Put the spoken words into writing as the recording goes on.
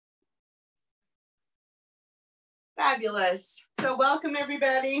Fabulous. So welcome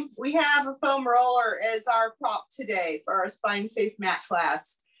everybody. We have a foam roller as our prop today for our spine safe mat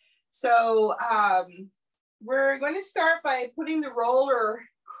class. So we're going to start by putting the roller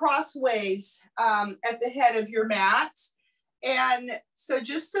crossways at the head of your mat. And so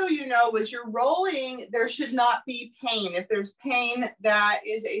just so you know, as you're rolling, there should not be pain. If there's pain, that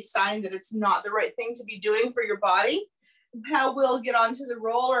is a sign that it's not the right thing to be doing for your body. How we'll get onto the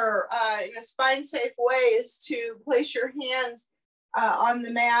roller in a spine safe way is to place your hands on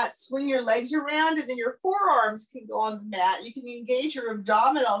the mat, swing your legs around, and then your forearms can go on the mat. You can engage your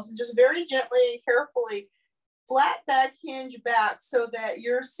abdominals and just very gently, carefully flat back, hinge back so that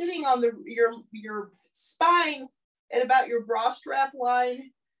you're sitting on your spine at about your bra strap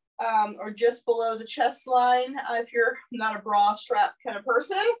line or just below the chest line if you're not a bra strap kind of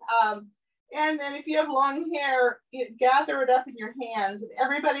person. And then if you have long hair, you gather it up in your hands. And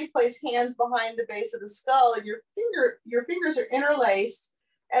everybody place hands behind the base of the skull, and your fingers are interlaced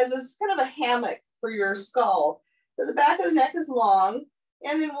as a kind of a hammock for your skull. So the back of the neck is long.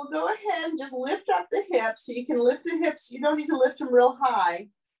 And then we'll go ahead and just lift up the hips. So you can lift the hips. You don't need to lift them real high.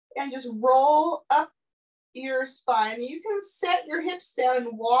 And just roll up your spine. You can set your hips down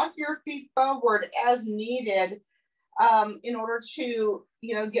and walk your feet forward as needed in order to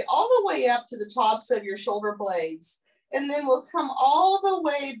get all the way up to the tops of your shoulder blades. And then we'll come all the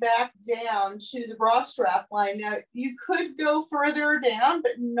way back down to the bra strap line. Now, you could go further down,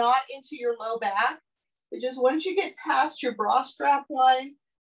 but not into your low back. But just once you get past your bra strap line,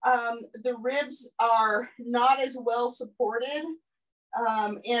 the ribs are not as well supported.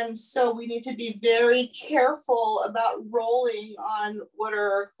 And so we need to be very careful about rolling on what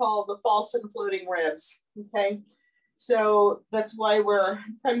are called the false and floating ribs, okay? So that's why we're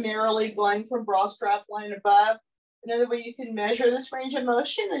primarily going from bra strap line above. Another way you can measure this range of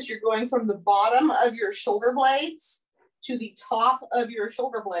motion is you're going from the bottom of your shoulder blades to the top of your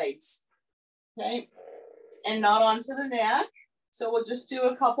shoulder blades, okay? And not onto the neck. So we'll just do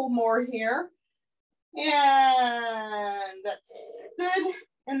a couple more here. And that's good.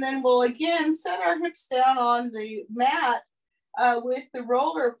 And then we'll again set our hips down on the mat with the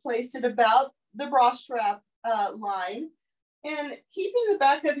roller placed at about the bra strap line, and keeping the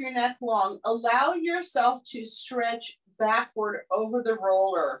back of your neck long, allow yourself to stretch backward over the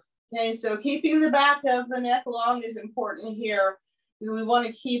roller. Okay, so keeping the back of the neck long is important here. We want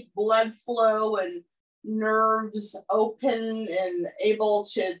to keep blood flow and nerves open and able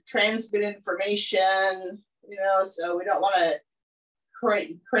to transmit information, so we don't want to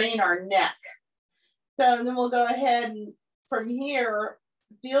crane our neck. So then we'll go ahead and from here,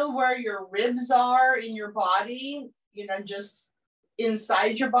 feel where your ribs are in your body, just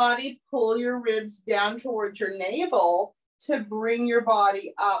inside your body, pull your ribs down towards your navel to bring your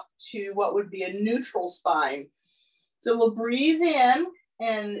body up to what would be a neutral spine. So we'll breathe in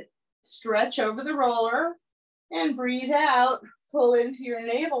and stretch over the roller and breathe out, pull into your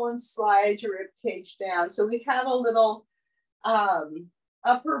navel and slide your rib cage down. So we have a little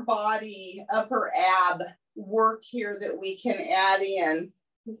upper body, upper ab work here that we can add in.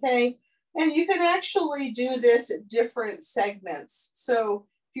 Okay, and you can actually do this at different segments. So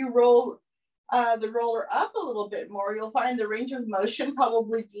if you roll the roller up a little bit more, you'll find the range of motion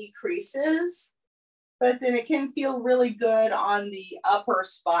probably decreases, but then it can feel really good on the upper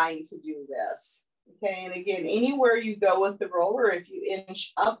spine to do this. Okay, and again, anywhere you go with the roller, if you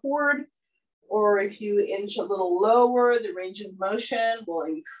inch upward or if you inch a little lower, the range of motion will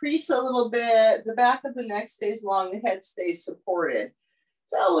increase a little bit. The back of the neck stays long, the head stays supported.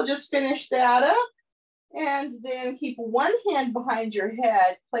 So we'll just finish that up and then keep one hand behind your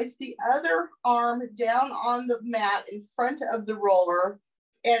head, place the other arm down on the mat in front of the roller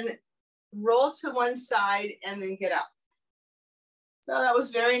and roll to one side and then get up. So that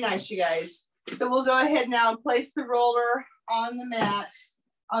was very nice, you guys. So we'll go ahead now and place the roller on the mat,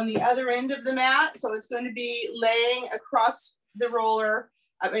 on the other end of the mat. So it's going to be laying across the roller,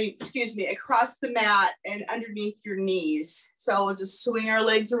 across the mat and underneath your knees. So we'll just swing our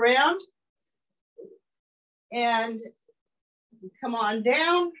legs around and come on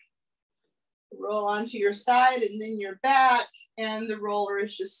down, roll onto your side and then your back, and the roller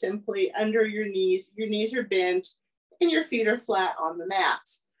is just simply under your knees. Your knees are bent and your feet are flat on the mat.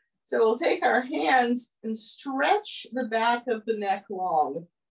 So we'll take our hands and stretch the back of the neck long.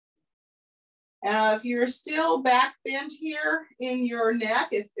 If you're still back bent here in your neck,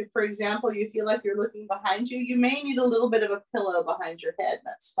 if for example, you feel like you're looking behind you, you may need a little bit of a pillow behind your head.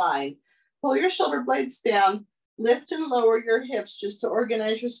 That's fine. Pull your shoulder blades down, lift and lower your hips just to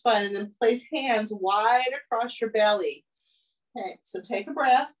organize your spine, and then place hands wide across your belly. Okay, so take a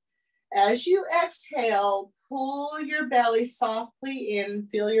breath As you exhale, pull your belly softly in,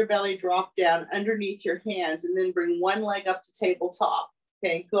 feel your belly drop down underneath your hands, and then bring one leg up to tabletop.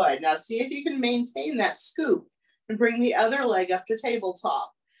 Okay, good. Now see if you can maintain that scoop and bring the other leg up to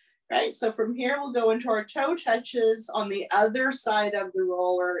tabletop. Right, so from here, we'll go into our toe touches on the other side of the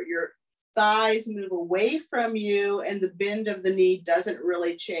roller. Your thighs move away from you and the bend of the knee doesn't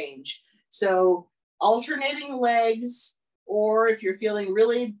really change. So alternating legs, or if you're feeling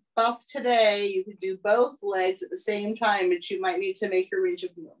really buff today, you could do both legs at the same time, but you might need to make your range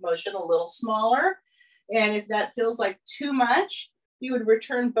of motion a little smaller. And if that feels like too much, you would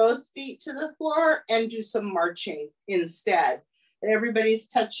return both feet to the floor and do some marching instead. And everybody's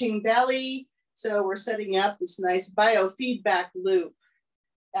touching belly. So we're setting up this nice biofeedback loop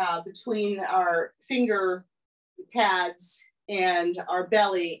between our finger pads and our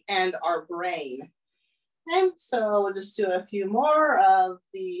belly and our brain. Okay, so we'll just do a few more of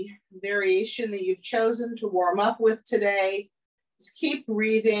the variation that you've chosen to warm up with today. Just keep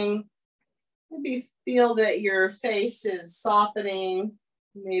breathing. Maybe feel that your face is softening.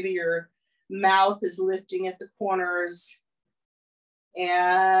 Maybe your mouth is lifting at the corners.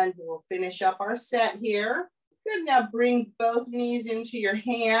 And we'll finish up our set here. Good, now bring both knees into your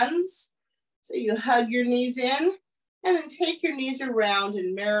hands. So you hug your knees in and then take your knees around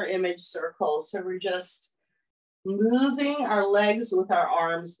in mirror image circles. So we're just moving our legs with our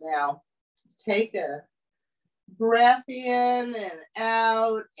arms now. Just take a breath in and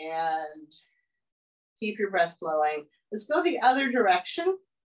out and keep your breath flowing. Let's go the other direction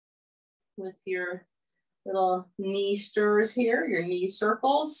with your little knee stirs here, your knee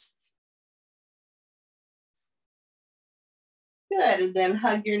circles. Good, and then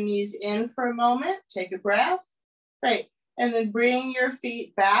hug your knees in for a moment. Take a breath. Great, and then bring your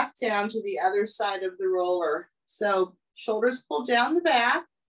feet back down to the other side of the roller. So shoulders pull down the back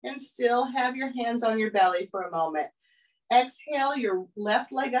and still have your hands on your belly for a moment. Exhale your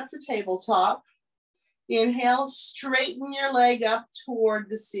left leg up to tabletop. Inhale, straighten your leg up toward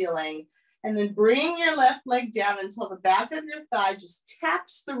the ceiling. And then bring your left leg down until the back of your thigh just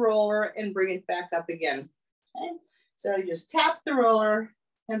taps the roller and bring it back up again. Okay? So you just tap the roller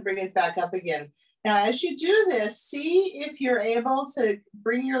and bring it back up again. Now, as you do this, see if you're able to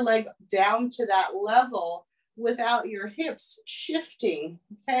bring your leg down to that level without your hips shifting,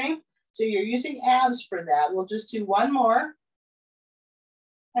 okay? So you're using abs for that. We'll just do one more,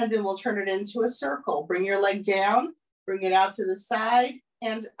 and then we'll turn it into a circle. Bring your leg down, bring it out to the side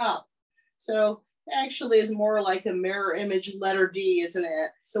and up. So it actually is more like a mirror image letter D, isn't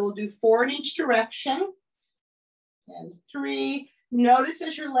it? So we'll do 4 in each direction. And 3, notice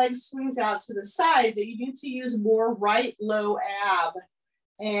as your leg swings out to the side that you need to use more right low ab.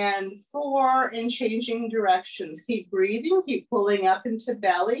 And 4, in changing directions. Keep breathing, keep pulling up into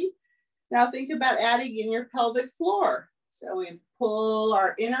belly. Now think about adding in your pelvic floor. So we pull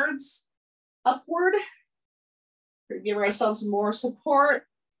our innards upward, give ourselves more support.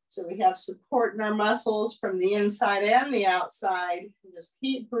 So we have support in our muscles from the inside and the outside. Just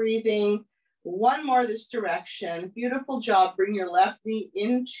keep breathing. One more this direction. Beautiful job. Bring your left knee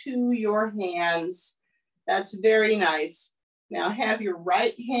into your hands. That's very nice. Now have your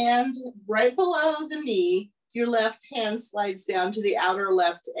right hand right below the knee. Your left hand slides down to the outer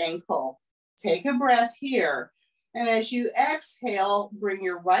left ankle. Take a breath here. And as you exhale, bring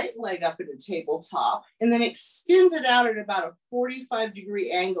your right leg up into tabletop and then extend it out at about a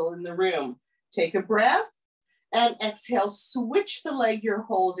 45-degree angle in the room. Take a breath and exhale, switch the leg you're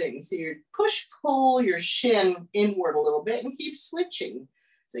holding. So you push, pull your shin inward a little bit and keep switching.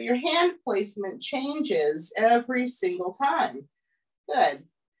 So your hand placement changes every single time. Good.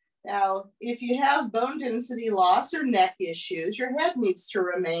 Now, if you have bone density loss or neck issues, your head needs to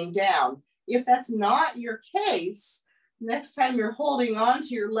remain down. If that's not your case, next time you're holding on to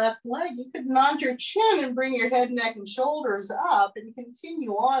your left leg, you could nod your chin and bring your head, neck, and shoulders up and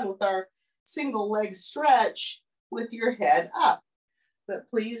continue on with our single leg stretch with your head up. But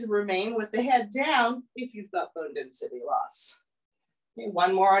please remain with the head down if you've got bone density loss. Okay,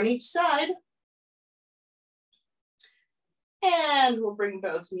 one more on each side. And we'll bring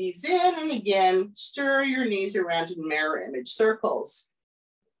both knees in and again, stir your knees around in mirror image circles.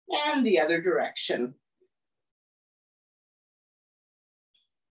 And the other direction.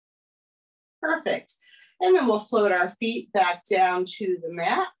 Perfect. And then we'll float our feet back down to the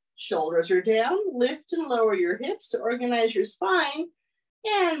mat. Shoulders are down. Lift and lower your hips to organize your spine.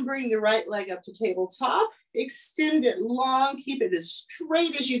 And bring the right leg up to tabletop. Extend it long. Keep it as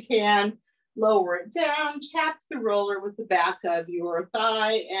straight as you can. Lower it down. Tap the roller with the back of your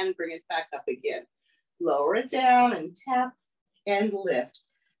thigh and bring it back up again. Lower it down and tap and lift.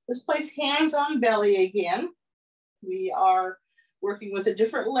 Let's place hands on belly again. We are working with a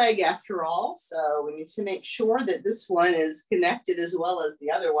different leg after all, so we need to make sure that this one is connected as well as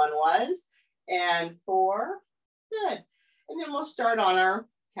the other one was. And 4, good. And then we'll start on our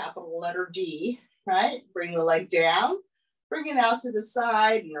capital letter D, right? Bring the leg down, bring it out to the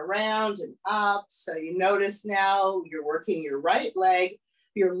side and around and up. So you notice now you're working your right leg.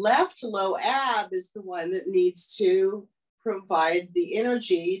 Your left low ab is the one that needs to provide the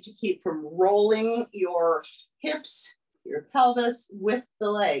energy to keep from rolling your hips, your pelvis with the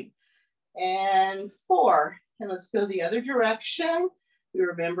leg. And 4, and let's go the other direction. We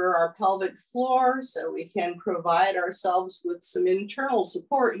remember our pelvic floor, so we can provide ourselves with some internal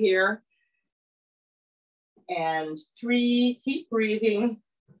support here. And 3, keep breathing.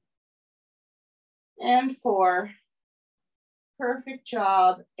 And 4, perfect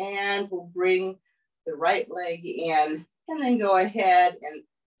job. And we'll bring the right leg in, and then go ahead and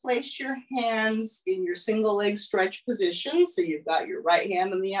place your hands in your single leg stretch position. So you've got your right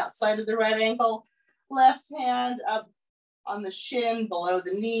hand on the outside of the right ankle, left hand up on the shin below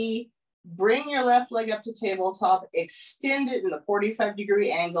the knee. Bring your left leg up to tabletop, extend it in a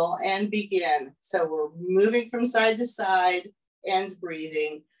 45-degree angle, and begin. So we're moving from side to side, ends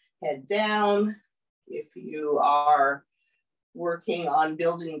breathing, head down. If you are working on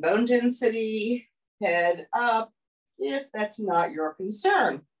building bone density, head up, if that's not your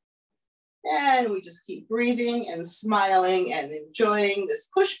concern. And we just keep breathing and smiling and enjoying this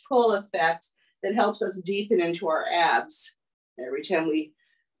push-pull effect that helps us deepen into our abs. Every time we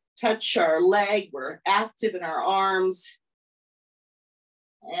touch our leg, we're active in our arms.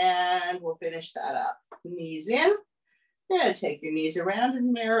 And we'll finish that up. Knees in. Good. Take your knees around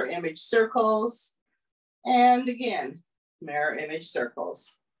in mirror image circles. And again, mirror image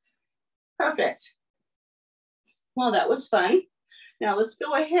circles. Perfect. Well, that was fun. Now let's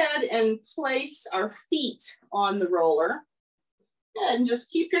go ahead and place our feet on the roller. And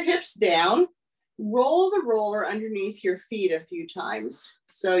just keep your hips down. Roll the roller underneath your feet a few times.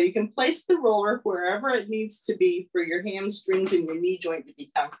 So you can place the roller wherever it needs to be for your hamstrings and your knee joint to be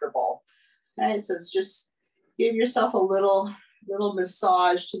comfortable. All right, so it's just give yourself a little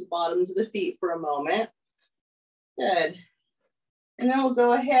massage to the bottoms of the feet for a moment. Good. And then we'll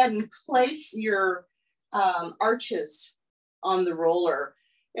go ahead and place your arches on the roller.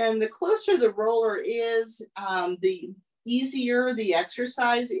 And the closer the roller is, the easier the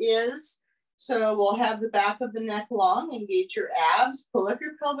exercise is. So we'll have the back of the neck long, engage your abs, pull up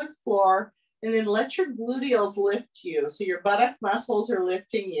your pelvic floor, and then let your gluteals lift you. So your buttock muscles are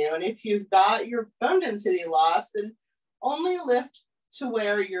lifting you. And if you've got your bone density lost, then only lift to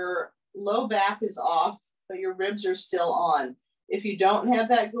where your low back is off, but your ribs are still on. If you don't have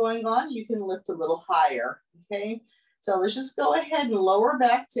that going on, you can lift a little higher, okay? So let's just go ahead and lower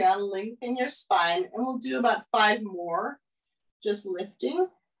back down, lengthen your spine, and we'll do about 5 more, just lifting.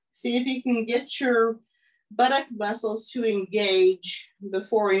 See if you can get your buttock muscles to engage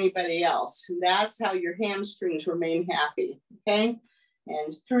before anybody else. And that's how your hamstrings remain happy, okay?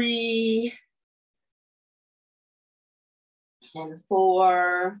 And 3, and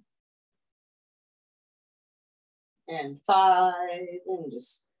 4, and 5, and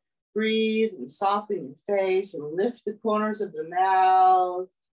just breathe and soften your face and lift the corners of the mouth.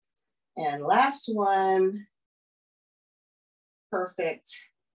 And last one, perfect.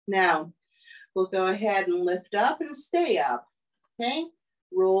 Now, we'll go ahead and lift up and stay up, okay?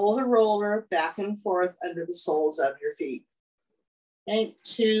 Roll the roller back and forth under the soles of your feet. Okay,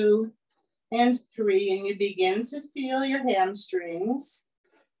 2 and 3, and you begin to feel your hamstrings,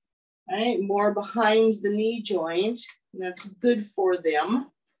 right? More behind the knee joint, and that's good for them.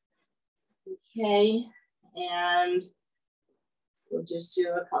 Okay, and we'll just do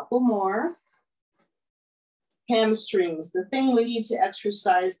a couple more. Hamstrings, the thing we need to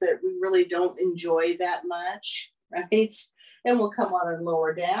exercise that we really don't enjoy that much, right? And we'll come on and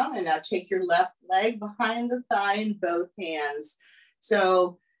lower down, and now take your left leg behind the thigh in both hands.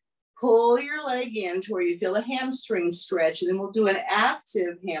 So pull your leg in to where you feel a hamstring stretch, and then we'll do an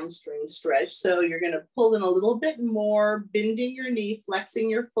active hamstring stretch. So you're going to pull in a little bit more, bending your knee, flexing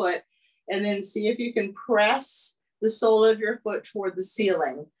your foot, and then see if you can press the sole of your foot toward the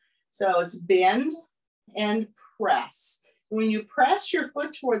ceiling. So it's bend and press. When you press your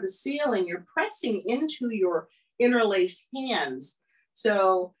foot toward the ceiling, you're pressing into your interlaced hands.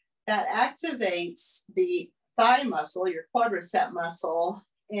 So that activates the thigh muscle, your quadricep muscle,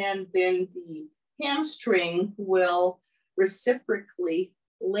 and then the hamstring will reciprocally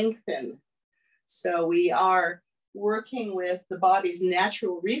lengthen. So we are working with the body's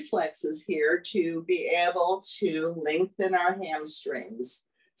natural reflexes here to be able to lengthen our hamstrings.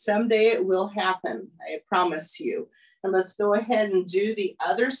 Someday it will happen, I promise you. And let's go ahead and do the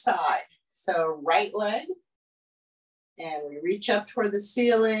other side. So right leg, and we reach up toward the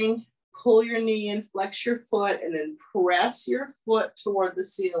ceiling, pull your knee in, flex your foot, and then press your foot toward the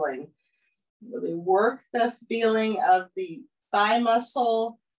ceiling. Really work the feeling of the thigh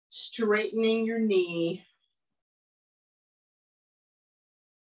muscle, straightening your knee.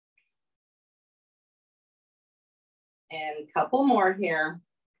 And a couple more here.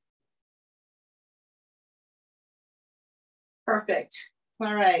 Perfect.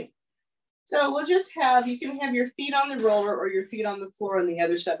 All right. So we'll just have, you can have your feet on the roller or your feet on the floor on the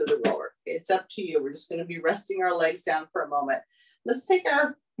other side of the roller. It's up to you. We're just going to be resting our legs down for a moment. Let's take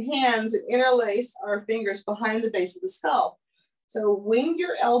our hands and interlace our fingers behind the base of the skull. So wing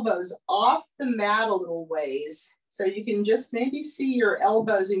your elbows off the mat a little ways so you can just maybe see your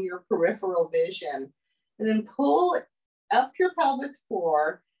elbows in your peripheral vision. And then pull up your pelvic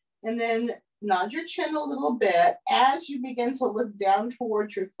floor and then nod your chin a little bit. As you begin to look down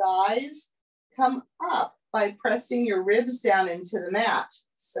towards your thighs, come up by pressing your ribs down into the mat.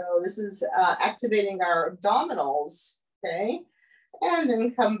 So this is activating our abdominals, okay? And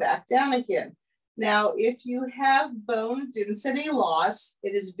then come back down again. Now, if you have bone density loss,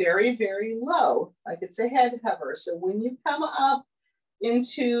 it is very, very low, like it's a head hover. So when you come up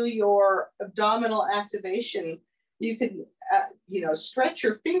into your abdominal activation, you can, stretch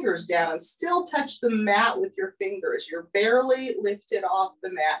your fingers down and still touch the mat with your fingers. You're barely lifted off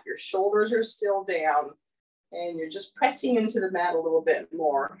the mat. Your shoulders are still down and you're just pressing into the mat a little bit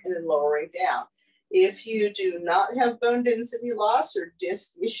more and then lowering down. If you do not have bone density loss or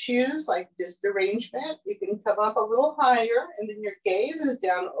disc issues like disc derangement, you can come up a little higher and then your gaze is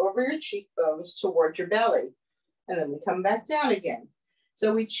down over your cheekbones towards your belly. And then we come back down again.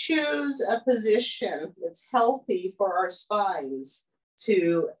 So we choose a position that's healthy for our spines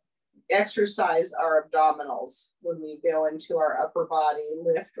to exercise our abdominals when we go into our upper body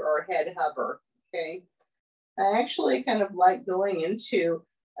lift or head hover, okay? I actually kind of like going into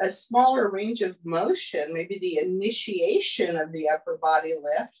a smaller range of motion, maybe the initiation of the upper body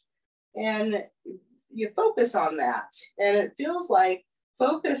lift, and you focus on that. And it feels like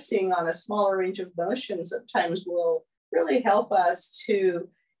focusing on a smaller range of motion sometimes will really help us to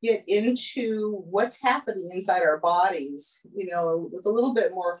get into what's happening inside our bodies, with a little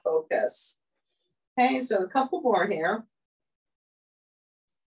bit more focus. Okay, so a couple more here.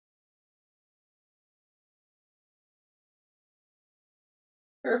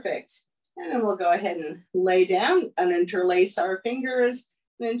 Perfect. And then we'll go ahead and lay down and interlace our fingers.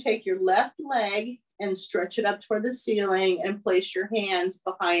 Then take your left leg and stretch it up toward the ceiling and place your hands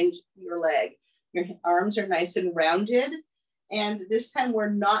behind your leg. Your arms are nice and rounded. And this time we're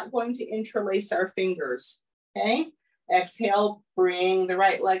not going to interlace our fingers, okay? Exhale, bring the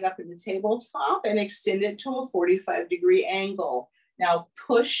right leg up in the tabletop and extend it to a 45-degree angle. Now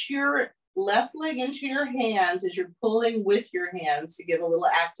push your left leg into your hands as you're pulling with your hands to give a little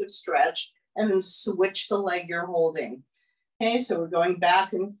active stretch, and then switch the leg you're holding. Okay, so we're going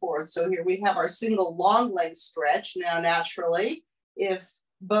back and forth. So here we have our single long leg stretch. Now naturally, if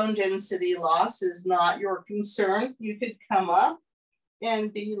bone density loss is not your concern, you could come up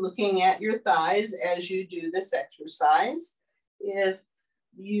and be looking at your thighs as you do this exercise. If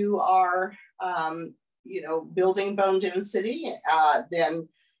you are, building bone density, then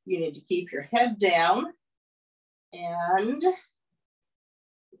you need to keep your head down and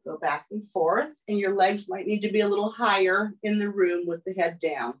go back and forth, and your legs might need to be a little higher in the room with the head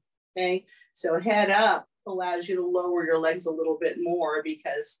down, okay? So head up allows you to lower your legs a little bit more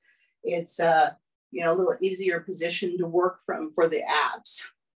because it's a little easier position to work from for the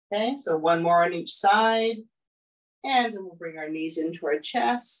abs. Okay, so one more on each side, and then we'll bring our knees into our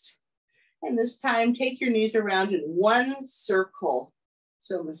chest. And this time, take your knees around in one circle.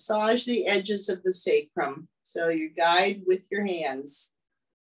 So massage the edges of the sacrum. So you guide with your hands.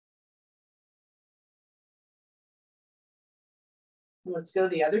 And let's go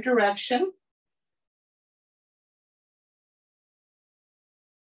the other direction.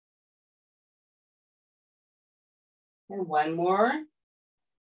 And one more.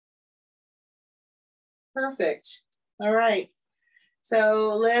 Perfect. All right.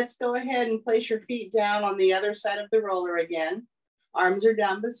 So let's go ahead and place your feet down on the other side of the roller again. Arms are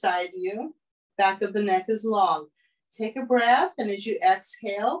down beside you. Back of the neck is long. Take a breath, and as you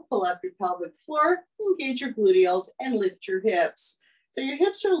exhale, pull up your pelvic floor, engage your gluteals, and lift your hips. So your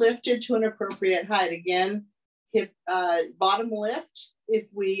hips are lifted to an appropriate height. Again, hip bottom lift if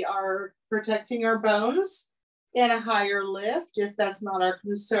we are protecting our bones. and a higher lift if that's not our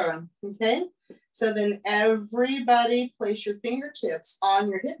concern, okay? So then everybody place your fingertips on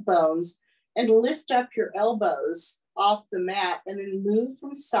your hip bones and lift up your elbows off the mat and then move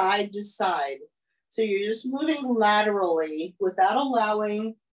from side to side. So you're just moving laterally without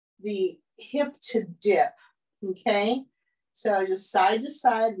allowing the hip to dip, okay? So just side to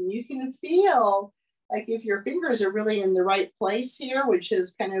side, and you can feel like if your fingers are really in the right place here, which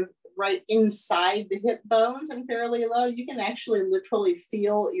is kind of right inside the hip bones and fairly low, you can actually literally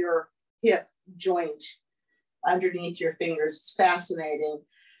feel your hip joint underneath your fingers. It's fascinating.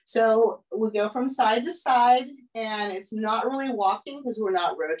 So we go from side to side, and it's not really walking because we're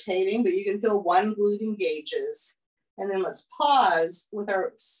not rotating, but you can feel one glute engages. And then let's pause with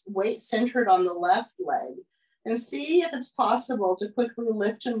our weight centered on the left leg and see if it's possible to quickly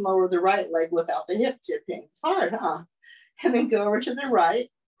lift and lower the right leg without the hip dipping. It's hard, huh? And then go over to the right,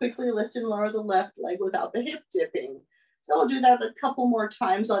 quickly lift and lower the left leg without the hip dipping. So I'll do that a couple more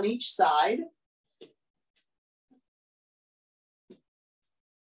times on each side.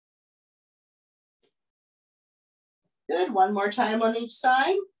 Good, one more time on each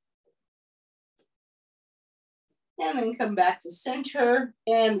side. And then come back to center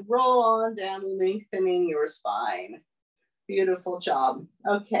and roll on down, lengthening your spine. Beautiful job.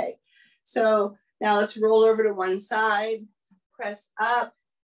 Okay, so now let's roll over to one side, press up,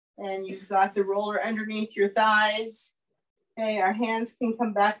 and you've got the roller underneath your thighs. Okay, our hands can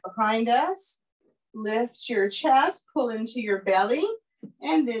come back behind us. Lift your chest, pull into your belly,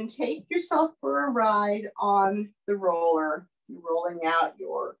 and then take yourself for a ride on the roller, rolling out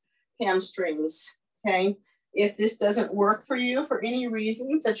your hamstrings, okay? If this doesn't work for you for any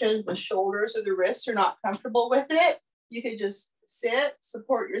reason, such as the shoulders or the wrists are not comfortable with it, you could just sit,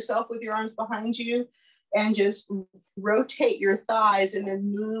 support yourself with your arms behind you, and just rotate your thighs and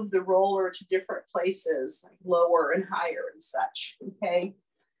then move the roller to different places, like lower and higher and such, okay?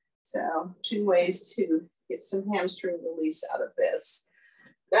 So 2 ways to get some hamstring release out of this.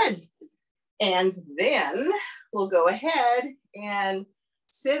 Good. And then we'll go ahead and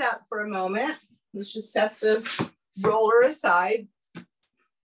sit up for a moment. Let's just set the roller aside.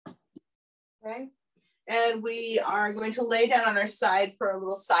 Okay. And we are going to lay down on our side for a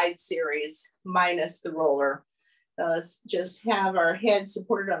little side series minus the roller. Let's just have our head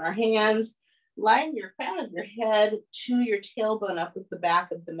supported on our hands. Line your crown of your head to your tailbone up with the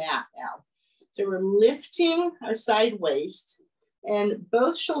back of the mat now. So we're lifting our side waist, and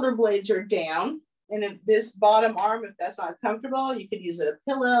both shoulder blades are down. And if this bottom arm, if that's not comfortable, you could use a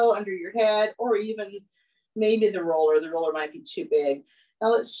pillow under your head, or even maybe the roller. The roller might be too big.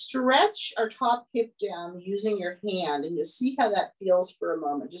 Now let's stretch our top hip down using your hand, and you'll see how that feels for a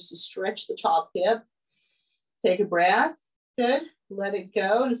moment, just to stretch the top hip. Take a breath. Good. Let it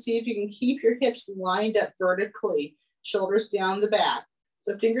go and see if you can keep your hips lined up vertically, shoulders down the back.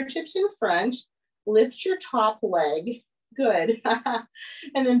 So fingertips in front, lift your top leg. Good.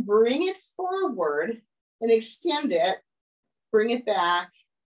 And then bring it forward and extend it. Bring it back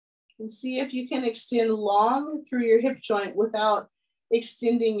and see if you can extend long through your hip joint without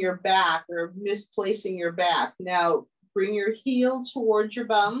extending your back or misplacing your back. Now bring your heel towards your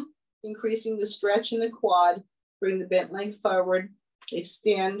bum, increasing the stretch in the quad. Bring the bent leg forward,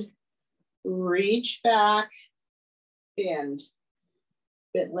 extend, reach back, bend.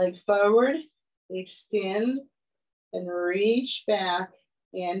 Bent leg forward, extend, and reach back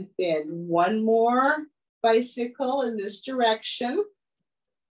and bend. One more bicycle in this direction.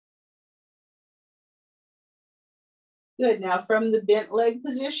 Good. Now from the bent leg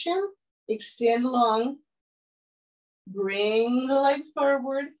position, extend long, bring the leg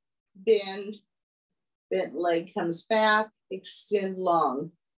forward, bend, bent leg comes back, extend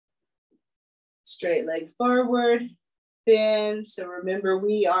long. Straight leg forward, bend. So remember,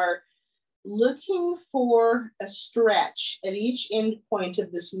 we are looking for a stretch at each end point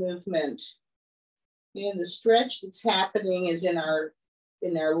of this movement. And the stretch that's happening is in our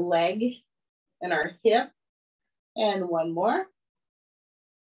leg and our hip. And one more.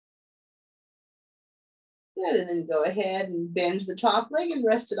 Good, and then go ahead and bend the top leg and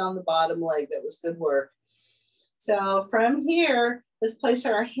rest it on the bottom leg. That was good work. So from here, let's place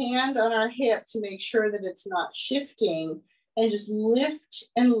our hand on our hip to make sure that it's not shifting, and just lift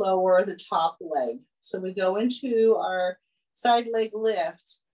and lower the top leg. So we go into our side leg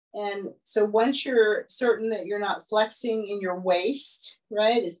lift. And so once you're certain that you're not flexing in your waist,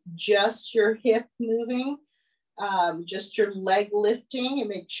 right, it's just your hip moving, just your leg lifting, and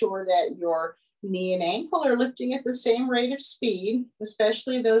make sure that your knee and ankle are lifting at the same rate of speed,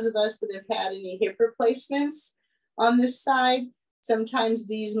 especially those of us that have had any hip replacements on this side. Sometimes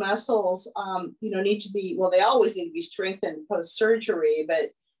these muscles, need to be, well, they always need to be strengthened post-surgery,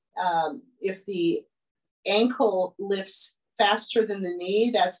 but if the ankle lifts faster than the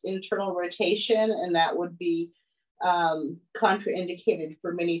knee, that's internal rotation, and that would be contraindicated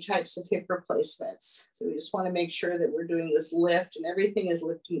for many types of hip replacements. So we just want to make sure that we're doing this lift and everything is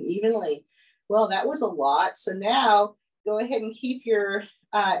lifting evenly. Well, that was a lot. So now go ahead and keep your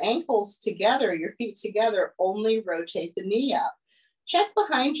ankles together, your feet together, only rotate the knee up. Check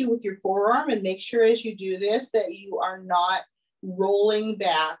behind you with your forearm and make sure as you do this that you are not rolling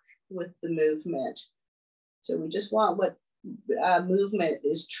back with the movement. So we just want what movement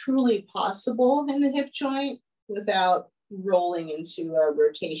is truly possible in the hip joint without rolling into a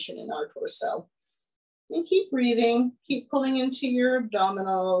rotation in our torso. And keep breathing, keep pulling into your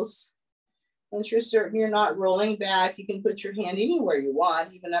abdominals. Once you're certain you're not rolling back, you can put your hand anywhere you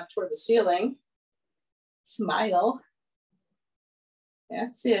want, even up toward the ceiling. Smile.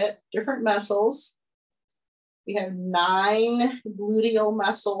 That's it. Different muscles. We have 9 gluteal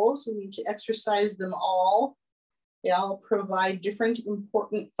muscles. We need to exercise them all. They all provide different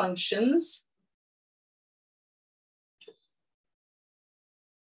important functions.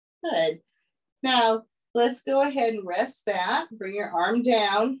 Good. Now, let's go ahead and rest that. Bring your arm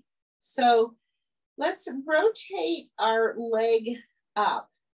down. So let's rotate our leg up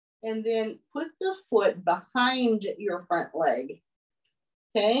and then put the foot behind your front leg.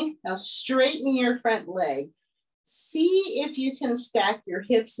 Okay, now straighten your front leg. See if you can stack your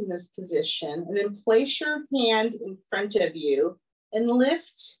hips in this position and then place your hand in front of you and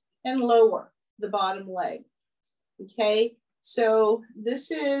lift and lower the bottom leg. Okay, so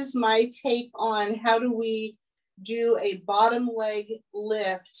this is my take on how do we do a bottom leg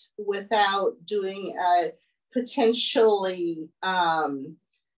lift without doing a potentially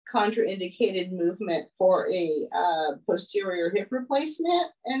contraindicated movement for a posterior hip replacement.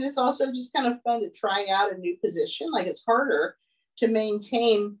 And it's also just kind of fun to try out a new position. Like it's harder to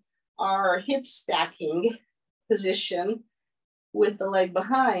maintain our hip stacking position with the leg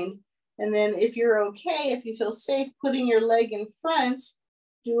behind. And then if you're okay, if you feel safe putting your leg in front,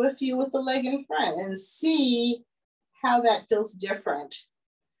 do a few with the leg in front and see how that feels different.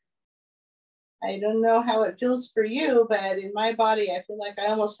 I don't know how it feels for you, but in my body, I feel like I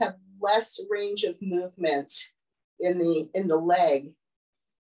almost have less range of movement in the leg,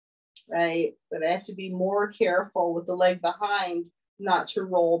 right? But I have to be more careful with the leg behind not to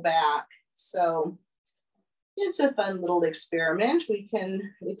roll back. So it's a fun little experiment we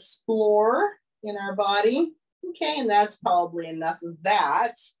can explore in our body. Okay, and that's probably enough of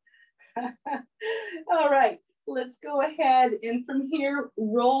that. All right. Let's go ahead and from here,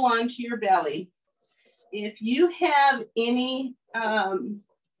 roll onto your belly. If you have any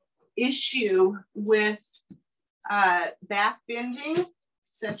issue with back bending,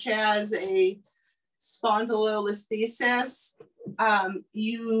 such as a spondylolisthesis,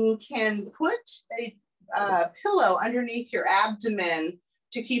 you can put a pillow underneath your abdomen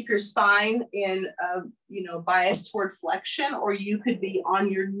to keep your spine in bias toward flexion, or you could be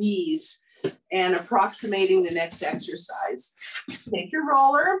on your knees and approximating the next exercise. Take your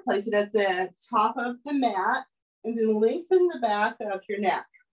roller, place it at the top of the mat, and then lengthen the back of your neck.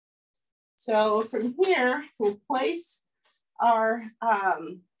 So from here, we'll place our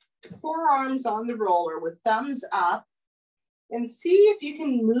forearms on the roller with thumbs up and see if you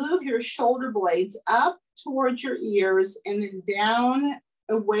can move your shoulder blades up towards your ears and then down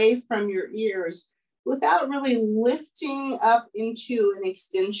away from your ears without really lifting up into an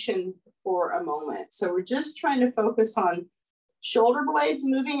extension for a moment. So we're just trying to focus on shoulder blades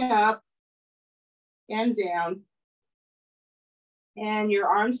moving up and down. And your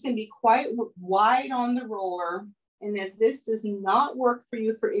arms can be quite wide on the roller. And if this does not work for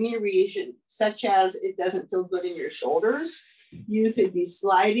you for any reason, such as it doesn't feel good in your shoulders, you could be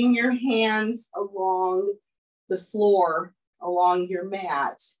sliding your hands along the floor, along your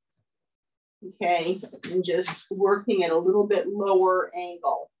mat. Okay, and just working at a little bit lower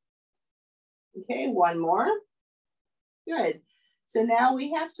angle. Okay, one more. Good. So now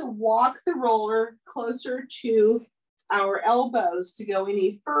we have to walk the roller closer to our elbows to go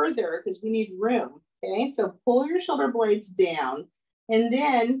any further because we need room. Okay, so pull your shoulder blades down and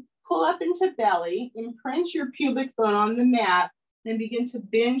then pull up into belly, imprint your pubic bone on the mat, and begin to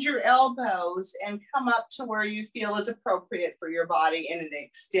bend your elbows and come up to where you feel is appropriate for your body in an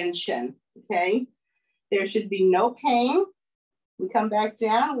extension. Okay, there should be no pain. We come back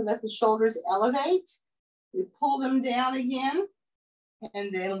down, we let the shoulders elevate, we pull them down again,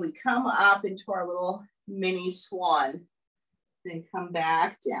 and then we come up into our little mini swan, then come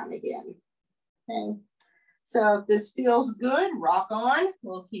back down again. Okay, So if this feels good, rock on.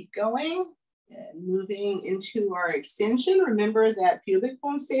 We'll keep going and moving into our extension. Remember that pubic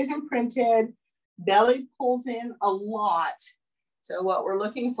bone stays imprinted, belly pulls in a lot. So what we're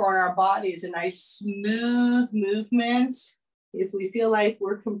looking for in our body is a nice smooth movement. If we feel like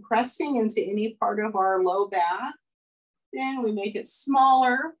we're compressing into any part of our low back, then we make it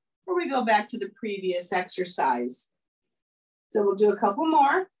smaller, or we go back to the previous exercise. So we'll do a couple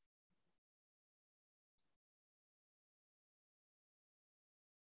more.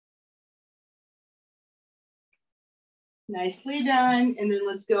 Nicely done. And then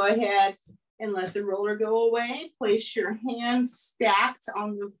let's go ahead and let the roller go away. Place your hands stacked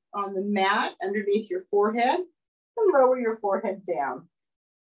on the mat underneath your forehead and lower your forehead down.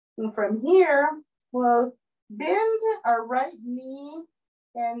 And from here, we'll bend our right knee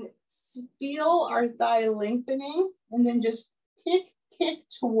and feel our thigh lengthening, and then just kick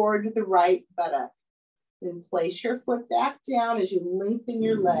toward the right buttock. Then place your foot back down as you lengthen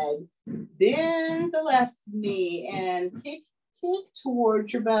your leg. Bend the left knee and kick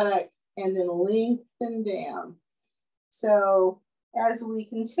towards your buttock, and then lengthen down. So as we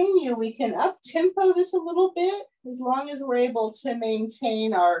continue, we can up-tempo this a little bit, as long as we're able to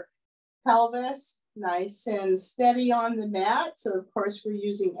maintain our pelvis nice and steady on the mat. So of course we're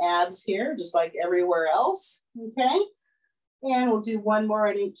using abs here, just like everywhere else, okay? And we'll do one more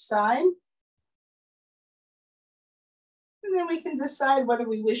on each side. And then we can decide whether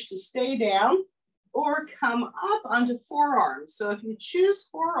we wish to stay down or come up onto forearms. So if you choose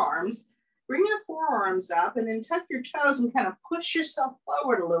forearms, bring your forearms up and then tuck your toes and kind of push yourself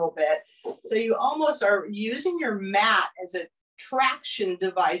forward a little bit. So you almost are using your mat as a traction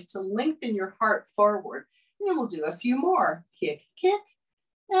device to lengthen your heart forward. And then we'll do a few more. Kick,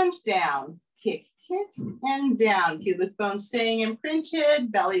 and down. Kick, and down. Pubic bone staying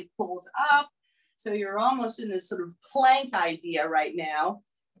imprinted, belly pulled up. So you're almost in this sort of plank idea right now,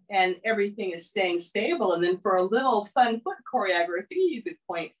 and everything is staying stable. And then for a little fun foot choreography, you could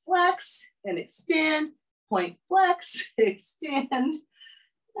point, flex, and extend, point, flex, extend.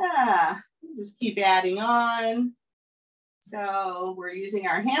 Just keep adding on. So we're using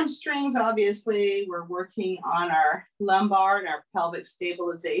our hamstrings, obviously. We're working on our lumbar and our pelvic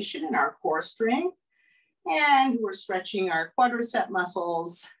stabilization and our core strength. And we're stretching our quadricep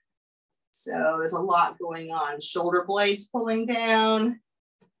muscles. So there's a lot going on. Shoulder blades pulling down,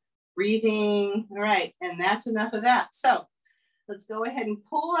 breathing. All right, and that's enough of that. So let's go ahead and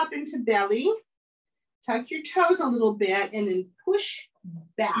pull up into belly, tuck your toes a little bit, and then push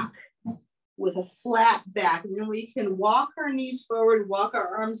back with a flat back. And then we can walk our knees forward, walk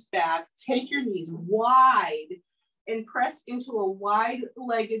our arms back, take your knees wide, and press into a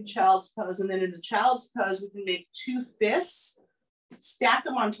wide-legged child's pose. And then in the child's pose, we can make two fists, stack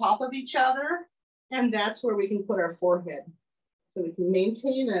them on top of each other, and that's where we can put our forehead. So we can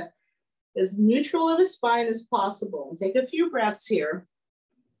maintain as neutral of a spine as possible. Take a few breaths here.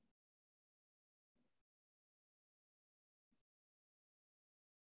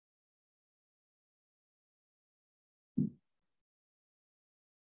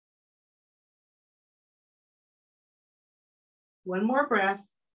 One more breath.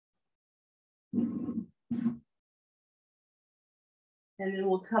 And then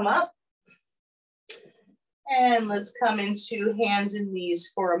we'll come up. And let's come into hands and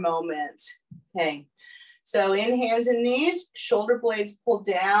knees for a moment. Okay, so in hands and knees, shoulder blades pull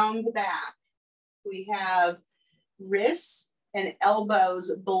down the back. We have wrists and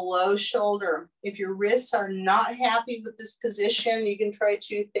elbows below shoulder. If your wrists are not happy with this position, you can try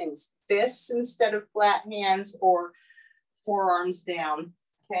two things: fists instead of flat hands, or forearms down.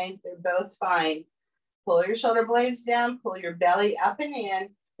 Okay, they're both fine. Pull your shoulder blades down, pull your belly up and in,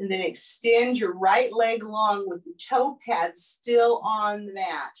 and then extend your right leg long with the toe pads still on the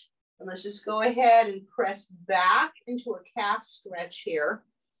mat. And let's just go ahead and press back into a calf stretch here.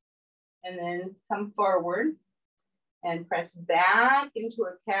 And then come forward and press back into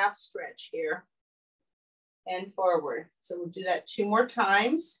a calf stretch here and forward. So we'll do that 2 more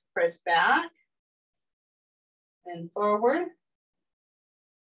times. Press back and forward,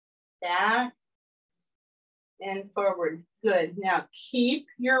 back and forward. Good. Now keep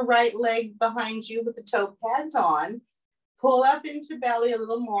your right leg behind you with the toe pads on. Pull up into belly a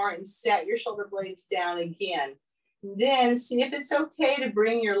little more and set your shoulder blades down again. Then see if it's okay to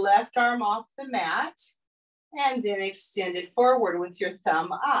bring your left arm off the mat and then extend it forward with your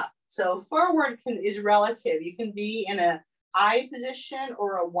thumb up. So forward is relative. You can be in a I position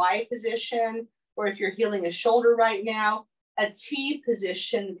or a Y position, or if you're healing a shoulder right now, a T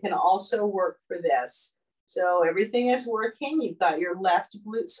position can also work for this. So everything is working. You've got your left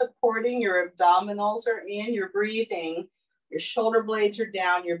glute supporting, your abdominals are in, you're breathing, your shoulder blades are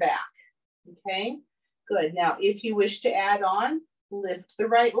down your back, okay? Good. Now, if you wish to add on, lift the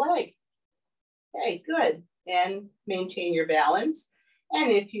right leg. Okay, good. And maintain your balance.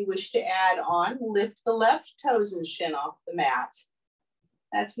 And if you wish to add on, lift the left toes and shin off the mat.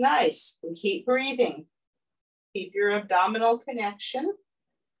 That's nice. And keep breathing. Keep your abdominal connection.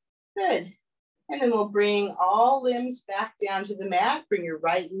 Good. And then we'll bring all limbs back down to the mat. Bring your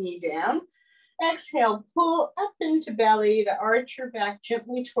right knee down. Exhale, pull up into belly to arch your back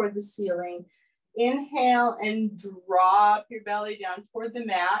gently toward the ceiling. Inhale and drop your belly down toward the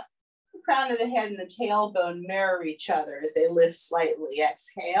mat. The crown of the head and the tailbone mirror each other as they lift slightly.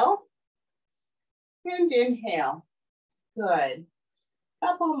 Exhale and inhale. Good.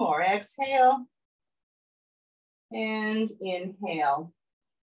 Couple more. Exhale and inhale.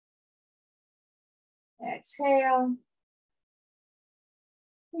 Exhale.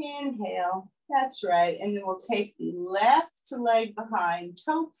 Inhale. That's right. And then we'll take the left leg behind,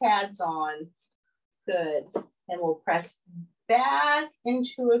 toe pads on. Good. And we'll press back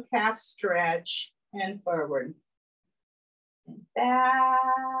into a calf stretch and forward. And back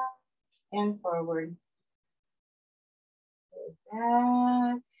and forward.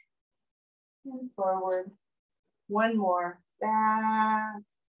 Back and forward. One more. Back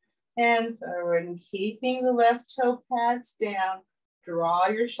and forward. And keeping the left toe pads down. Draw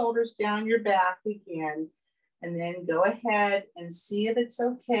your shoulders down your back again. And then go ahead and see if it's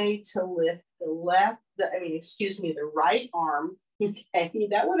okay to lift the the right arm. Okay,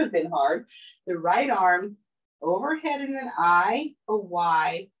 that would have been hard. The right arm overhead in an I, a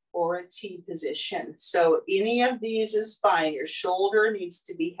Y, or a T position. So any of these is fine. Your shoulder needs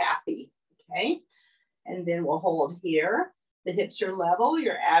to be happy, okay? And then we'll hold here. The hips are level,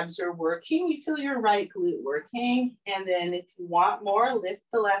 your abs are working. You feel your right glute working. And then if you want more, lift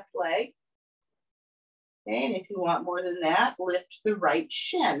the left leg. Okay, and if you want more than that, lift the right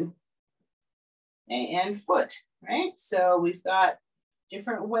shin. Okay, and foot, right? So we've got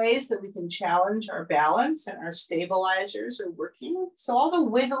different ways that we can challenge our balance, and our stabilizers are working. So all the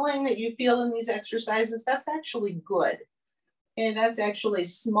wiggling that you feel in these exercises, that's actually good. And that's actually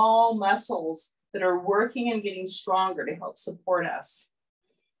small muscles that are working and getting stronger to help support us.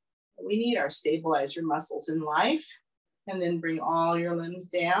 We need our stabilizer muscles in life. And then bring all your limbs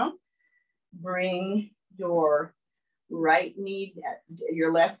down. Bring your right knee,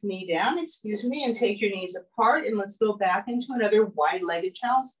 your left knee down, and take your knees apart. And let's go back into another wide-legged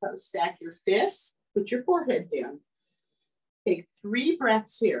child's pose. Stack your fists, put your forehead down. Take 3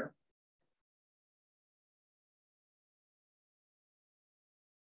 breaths here.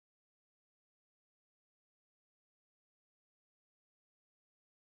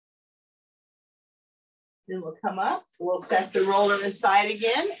 Then we'll come up, we'll set the roller aside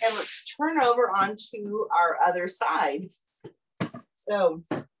again, and let's turn over onto our other side. So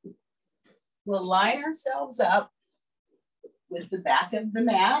we'll line ourselves up with the back of the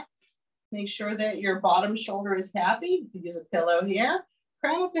mat. Make sure that your bottom shoulder is happy. You can use a pillow here.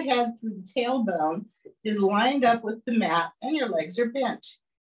 Crown of the head through the tailbone is lined up with the mat, and your legs are bent,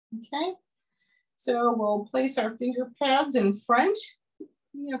 okay? So we'll place our finger pads in front,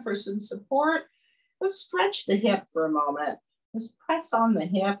 for some support. Let's stretch the hip for a moment. Just press on the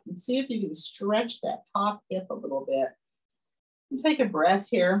hip and see if you can stretch that top hip a little bit. And take a breath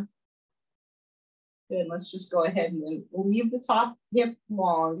here. Good, let's just go ahead and leave the top hip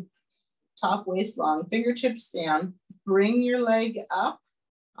long, top waist long, fingertips down. Bring your leg up,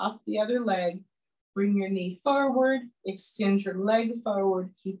 off the other leg. Bring your knee forward, extend your leg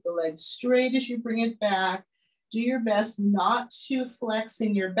forward. Keep the leg straight as you bring it back. Do your best not to flex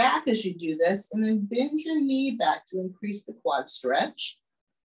in your back as you do this, and then bend your knee back to increase the quad stretch.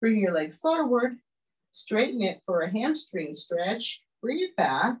 Bring your leg forward, straighten it for a hamstring stretch, bring it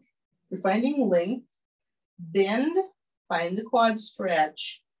back. You're finding length, bend, find the quad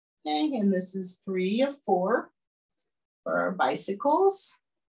stretch. Okay, and this is 3 of 4 for our bicycles.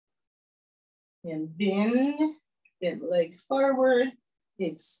 And bend leg forward,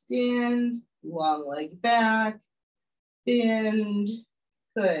 extend, long leg back, bend.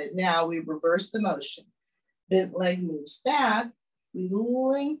 Good. Now we reverse the motion. Bent leg moves back. We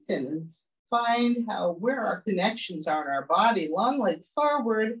lengthen. Find where our connections are in our body. Long leg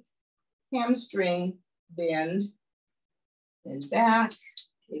forward, hamstring, bend, and back,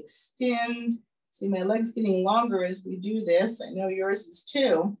 extend. See, my leg's getting longer as we do this. I know yours is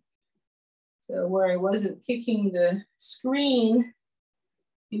too. So where I wasn't kicking the screen,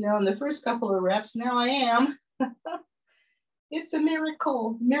 in the first couple of reps, now I am. It's a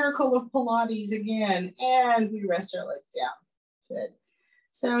miracle of Pilates again. And we rest our leg down. Good.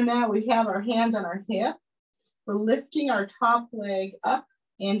 So now we have our hands on our hip. We're lifting our top leg up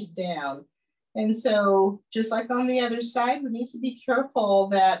and down. And so just like on the other side, we need to be careful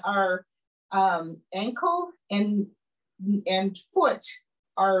that our ankle and foot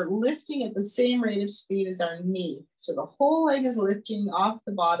are lifting at the same rate of speed as our knee. So the whole leg is lifting off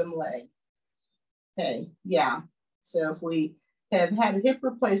the bottom leg. Okay, yeah. So if we have had a hip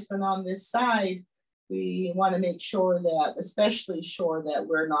replacement on this side, we want to make sure that, especially sure that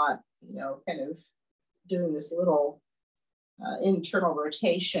we're not, you know, kind of doing this little internal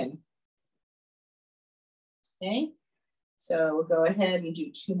rotation. Okay, so we'll go ahead and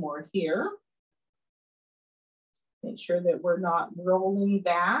do 2 more here. Make sure that we're not rolling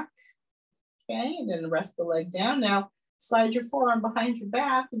back. Okay, and then rest the leg down. Now, slide your forearm behind your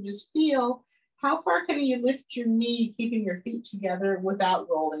back and just feel how far can you lift your knee, keeping your feet together without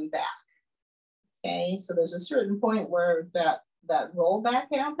rolling back. Okay, so there's a certain point where that rollback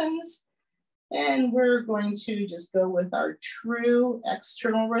happens. And we're going to just go with our true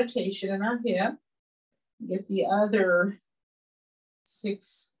external rotation in our hip. Get the other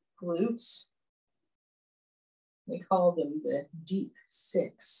 6 glutes. They call them the deep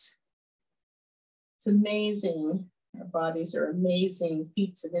 6. It's amazing. Our bodies are amazing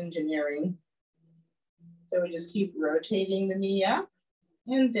feats of engineering. So we just keep rotating the knee up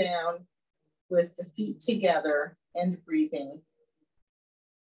and down with the feet together and breathing.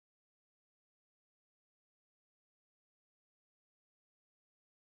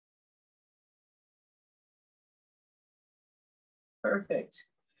 Perfect.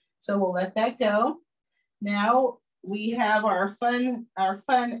 So we'll let that go. Now we have our fun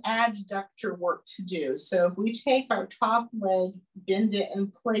adductor work to do. So if we take our top leg, bend it,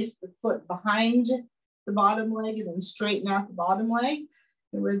 and place the foot behind the bottom leg and then straighten out the bottom leg,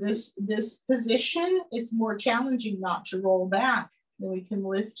 and we're this position, it's more challenging not to roll back. Then we can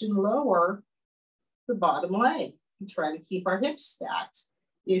lift and lower the bottom leg and try to keep our hips stacked.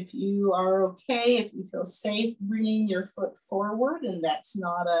 If you are okay, if you feel safe bringing your foot forward and that's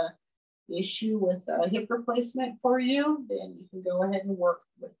not a issue with a hip replacement for you, then you can go ahead and work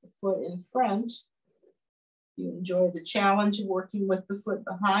with the foot in front. If you enjoy the challenge of working with the foot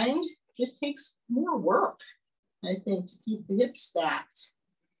behind, it just takes more work, I think, to keep the hips stacked.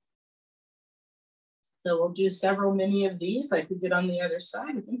 So we'll do many of these like we did on the other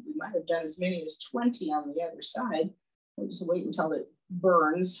side. I think we might have done as many as 20 on the other side. We'll just wait until it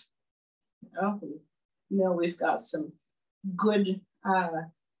burns. You know, we've got some good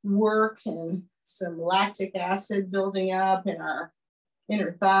work and some lactic acid building up in our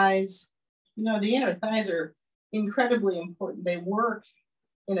inner thighs. You know, the inner thighs are incredibly important. They work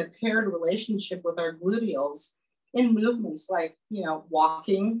in a paired relationship with our gluteals in movements like, you know,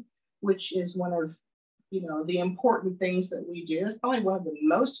 walking, which is one of, you know, the important things that we do. It's probably one of the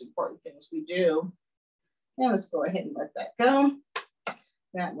most important things we do. And let's go ahead and let that go.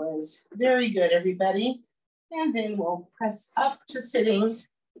 That was very good, everybody. And then we'll press up to sitting.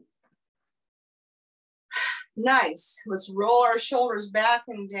 Nice. Let's roll our shoulders back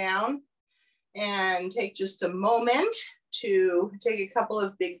and down and take just a moment to take a couple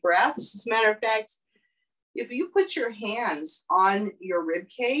of big breaths. As a matter of fact, if you put your hands on your rib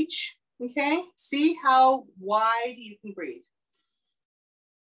cage, okay, see how wide you can breathe.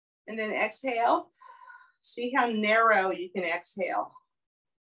 And then exhale. See how narrow you can exhale.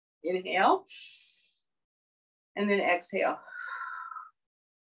 Inhale. And then exhale.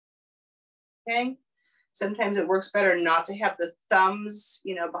 Okay. Sometimes it works better not to have the thumbs,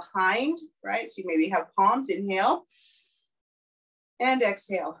 you know, behind, right? So you maybe have palms. Inhale. And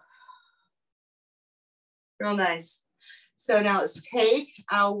exhale. Real nice. So now let's take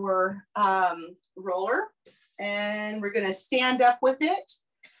our roller and we're going to stand up with it.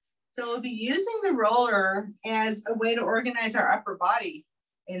 So we'll be using the roller as a way to organize our upper body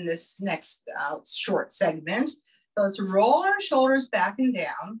in this next short segment. So let's roll our shoulders back and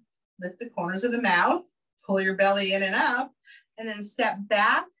down, lift the corners of the mouth, pull your belly in and up, and then step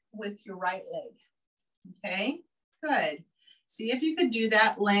back with your right leg. Okay, good. See if you could do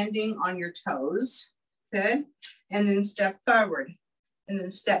that landing on your toes. Good. And then step forward. And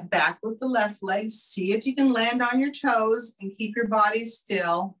then step back with the left leg. See if you can land on your toes and keep your body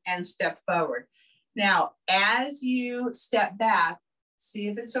still and step forward. Now, as you step back, see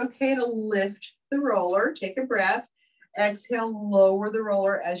if it's okay to lift the roller. Take a breath. Exhale, lower the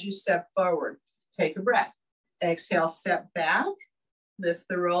roller as you step forward. Take a breath. Exhale, step back. Lift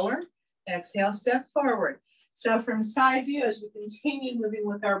the roller. Exhale, step forward. So from side view, as we continue moving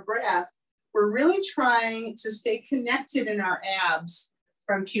with our breath, we're really trying to stay connected in our abs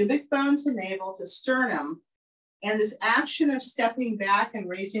from pubic bone to navel to sternum. And this action of stepping back and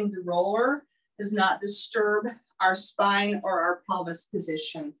raising the roller does not disturb our spine or our pelvis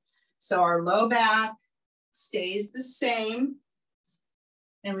position. So our low back stays the same.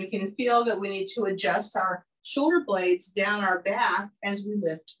 And we can feel that we need to adjust our shoulder blades down our back as we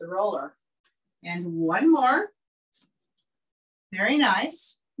lift the roller. And one more. Very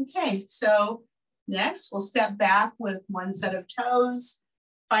nice. Okay, so next we'll step back with one set of toes.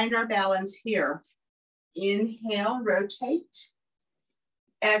 Find our balance here. Inhale, rotate.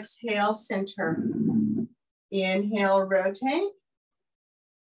 Exhale, center. Inhale, rotate.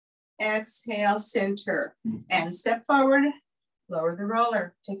 Exhale, center. And step forward, lower the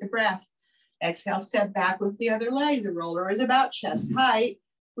roller. Take a breath. Exhale, step back with the other leg. The roller is about chest height.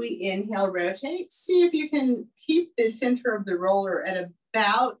 We inhale, rotate. See if you can keep the center of the roller at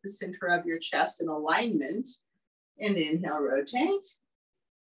about the center of your chest in alignment. And inhale, rotate.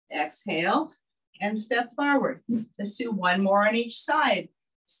 Exhale, and step forward. Let's do one more on each side.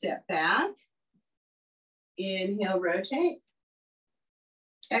 Step back. Inhale, rotate.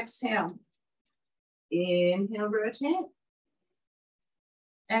 Exhale. Inhale, rotate.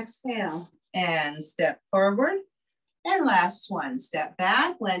 Exhale, and step forward. And last one, step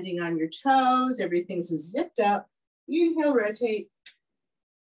back, landing on your toes. Everything's zipped up. Inhale, rotate.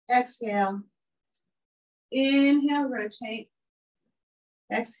 Exhale. Inhale, rotate.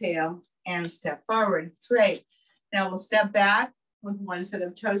 Exhale, and step forward. Great. Now we'll step back with one set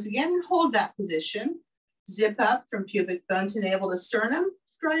of toes again and hold that position. Zip up from pubic bone to navel to sternum.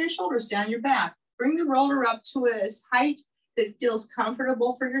 Draw your shoulders down your back. Bring the roller up to a height that feels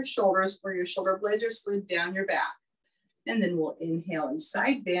comfortable for your shoulders, where your shoulder blades are slid down your back. And then we'll inhale and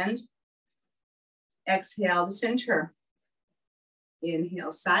side bend. Exhale to center. Inhale,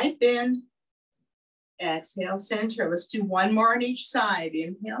 side bend. Exhale, center. Let's do one more on each side.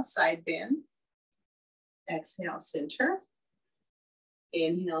 Inhale, side bend. Exhale, center.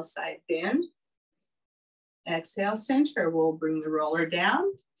 Inhale, side bend. Exhale, center. We'll bring the roller down.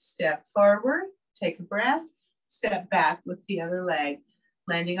 Step forward. Take a breath. Step back with the other leg.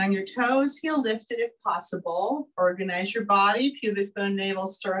 Landing on your toes, heel lifted if possible. Organize your body, pubic bone, navel,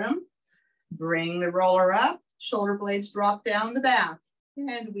 sternum. Bring the roller up. Shoulder blades drop down the back.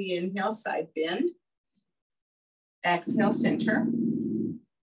 And we inhale, side bend. Exhale, center.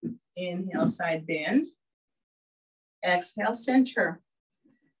 Inhale, side bend. Exhale, center.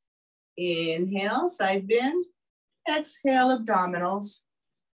 Inhale, side bend. Exhale, abdominals.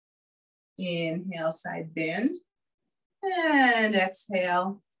 Inhale, side bend. And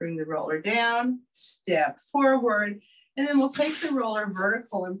exhale, bring the roller down, step forward, and then we'll take the roller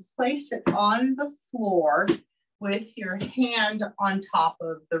vertical and place it on the floor with your hand on top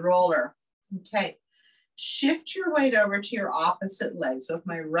of the roller. Okay, shift your weight over to your opposite leg. So if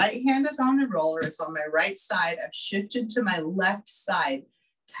my right hand is on the roller, it's on my right side. I've shifted to my left side.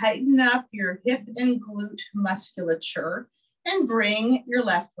 Tighten up your hip and glute musculature and bring your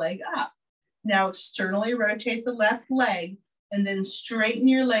left leg up. Now externally rotate the left leg and then straighten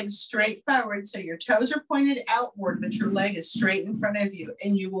your legs straight forward. So your toes are pointed outward, but your leg is straight in front of you,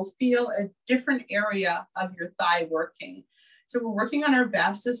 and you will feel a different area of your thigh working. So we're working on our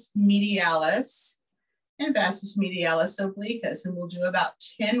vastus medialis and vastus medialis obliquus, and we'll do about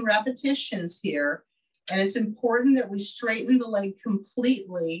 10 repetitions here. And it's important that we straighten the leg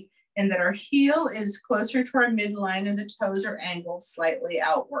completely and that our heel is closer to our midline and the toes are angled slightly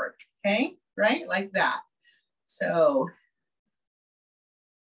outward, okay? Right, like that. So,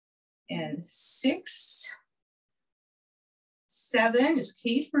 and 6, 7, just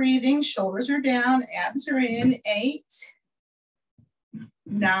keep breathing. Shoulders are down, abs are in. 8,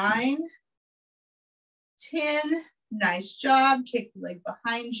 9, 10. Nice job. Take the leg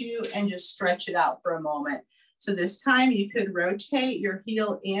behind you and just stretch it out for a moment. So this time you could rotate your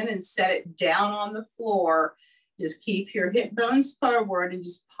heel in and set it down on the floor. Just keep your hip bones forward and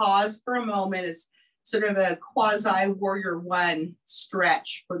just pause for a moment. It's sort of a quasi warrior one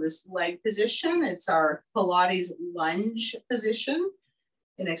stretch for this leg position. It's our Pilates lunge position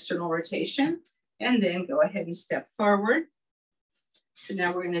in external rotation. And then go ahead and step forward. So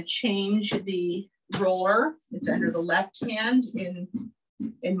now we're going to change the roller. It's under the left hand in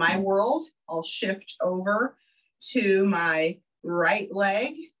my world. I'll shift over to my right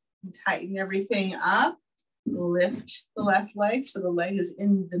leg and tighten everything up. Lift the left leg so the leg is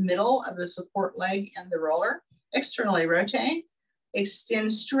in the middle of the support leg and the roller. Externally rotate.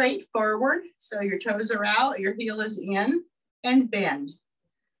 Extend straight forward so your toes are out, your heel is in, and bend.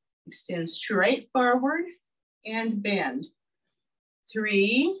 Extend straight forward and bend.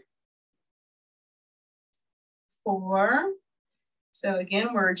 3, 4. So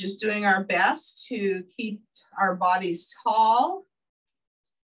again, we're just doing our best to keep our bodies tall.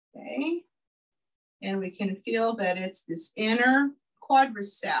 Okay. And we can feel that it's this inner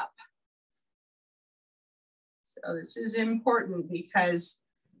quadricep. So this is important because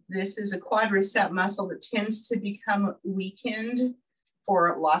this is a quadricep muscle that tends to become weakened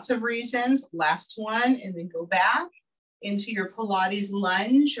for lots of reasons. Last one, and then go back into your Pilates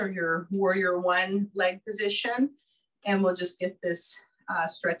lunge or your warrior 1 leg position. And we'll just get this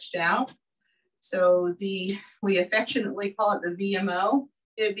stretched out. So we affectionately call it the VMO.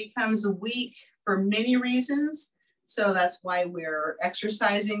 It becomes weak for many reasons. So that's why we're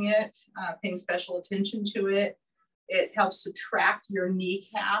exercising it, paying special attention to it. It helps to track your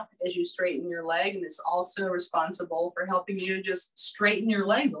kneecap as you straighten your leg. And it's also responsible for helping you to just straighten your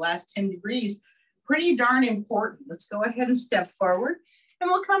leg the last 10 degrees. Pretty darn important. Let's go ahead and step forward and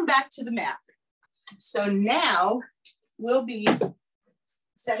we'll come back to the mat. So now we'll be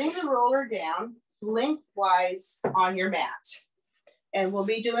setting the roller down lengthwise on your mat. And we'll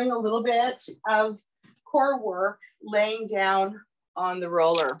be doing a little bit of core work laying down on the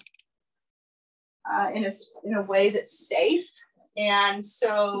roller in a way that's safe. And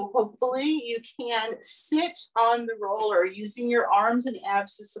so hopefully you can sit on the roller using your arms and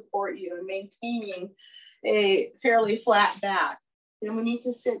abs to support you and maintaining a fairly flat back. Then we need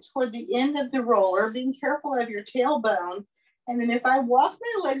to sit toward the end of the roller, being careful of your tailbone. And then if I walk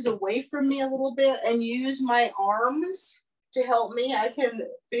my legs away from me a little bit and use my arms to help me, I can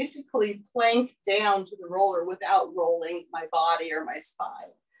basically plank down to the roller without rolling my body or my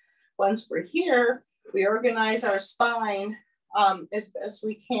spine. Once we're here, we organize our spine as best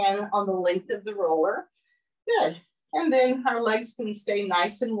we can on the length of the roller. Good. And then our legs can stay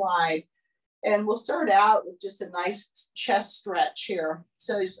nice and wide. And we'll start out with just a nice chest stretch here.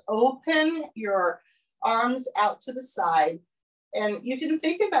 So just open your arms out to the side. And you can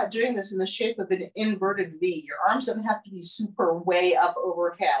think about doing this in the shape of an inverted V. Your arms don't have to be super way up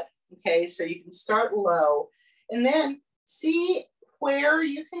overhead. Okay, so you can start low and then see where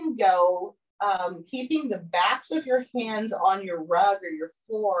you can go, keeping the backs of your hands on your rug or your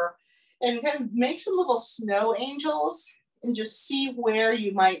floor, and kind of make some little snow angels and just see where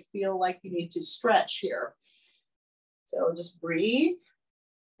you might feel like you need to stretch here. So just breathe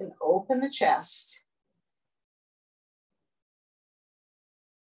and open the chest.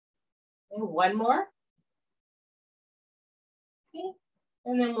 And one more. Okay.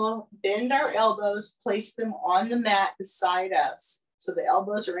 And then we'll bend our elbows, place them on the mat beside us. So the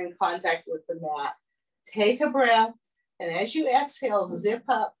elbows are in contact with the mat. Take a breath. And as you exhale, zip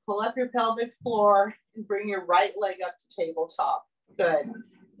up, pull up your pelvic floor and bring your right leg up to tabletop. Good.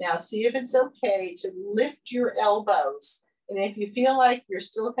 Now see if it's okay to lift your elbows. And if you feel like you're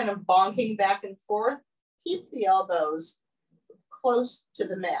still kind of bonking back and forth, keep the elbows close to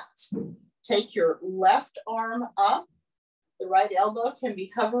the mat. Take your left arm up. The right elbow can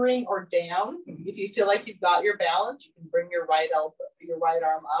be hovering or down. If you feel like you've got your balance, you can bring your right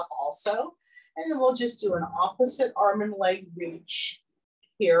arm up also. And then we'll just do an opposite arm and leg reach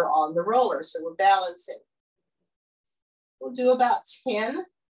here on the roller. So we're balancing. We'll do about 10.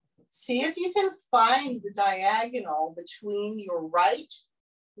 See if you can find the diagonal between your right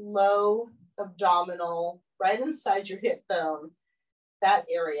low abdominal, right inside your hip bone, that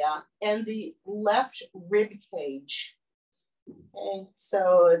area, and the left rib cage. Okay,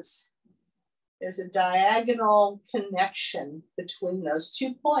 so there's a diagonal connection between those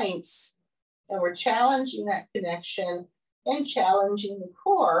 2 points, and we're challenging that connection and challenging the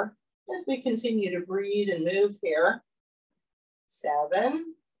core as we continue to breathe and move here.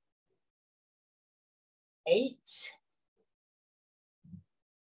 7, 8,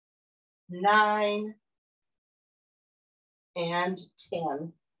 9, and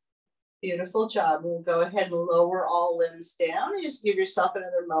 10. Beautiful job. We'll go ahead and lower all limbs down and just give yourself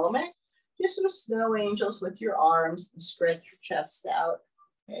another moment. Just some snow angels with your arms and stretch your chest out.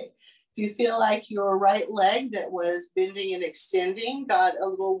 Okay. If you feel like your right leg that was bending and extending got a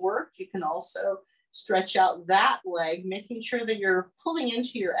little work, you can also stretch out that leg, making sure that you're pulling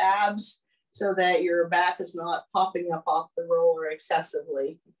into your abs so that your back is not popping up off the roller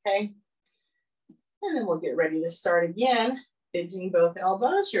excessively. Okay. And then we'll get ready to start again. Bending both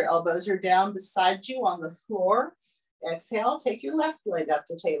elbows. Your elbows are down beside you on the floor. Exhale, take your left leg up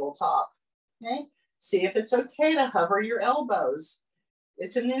to tabletop. Okay. See if it's okay to hover your elbows.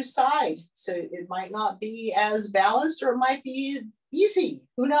 It's a new side, so it might not be as balanced or it might be easy.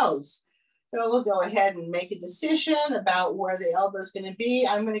 Who knows? So we'll go ahead and make a decision about where the elbow is going to be.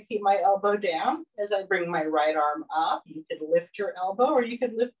 I'm going to keep my elbow down as I bring my right arm up. You could lift your elbow or you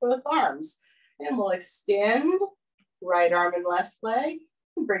could lift both arms. And we'll extend right arm and left leg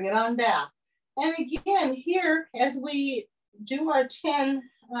and bring it on back. And again, here, as we do our 10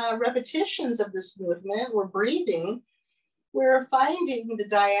 repetitions of this movement, we're breathing, we're finding the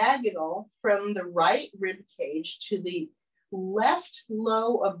diagonal from the right rib cage to the left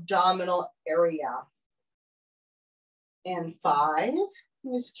low abdominal area. And 5,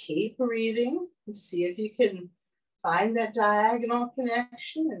 just keep breathing and see if you can find that diagonal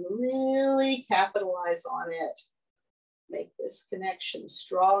connection and really capitalize on it. Make this connection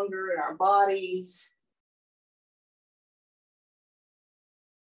stronger in our bodies.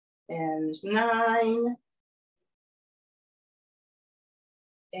 And 9.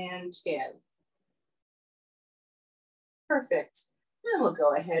 And 10. Perfect. And we'll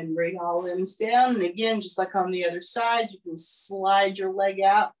go ahead and bring all limbs down. And again, just like on the other side, you can slide your leg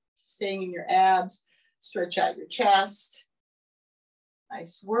out, staying in your abs, stretch out your chest.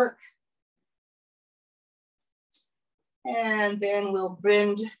 Nice work. And then we'll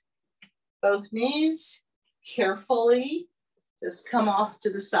bend both knees carefully. Just come off to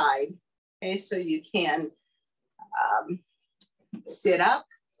the side. Okay, so you can sit up.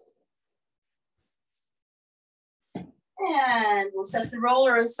 And we'll set the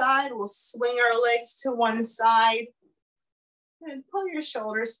roller aside. We'll swing our legs to one side and pull your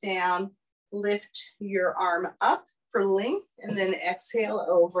shoulders down. Lift your arm up for length and then exhale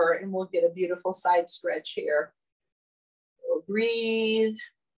over, and we'll get a beautiful side stretch here. We'll breathe.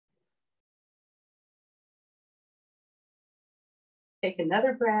 Take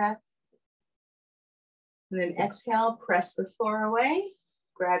another breath. And then exhale, press the floor away.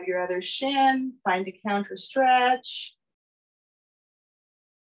 Grab your other shin, find a counter stretch.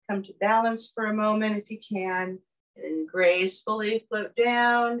 Come to balance for a moment if you can. And then gracefully float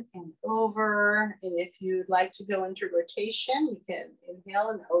down and over. And if you'd like to go into rotation, you can inhale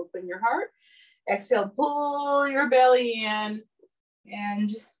and open your heart. Exhale, pull your belly in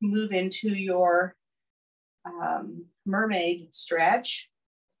and move into your mermaid stretch.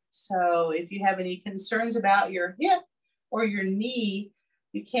 So if you have any concerns about your hip or your knee,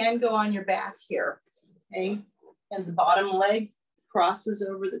 you can go on your back here, okay? And the bottom leg crosses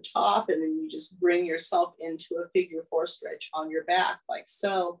over the top, and then you just bring yourself into a figure 4 stretch on your back, like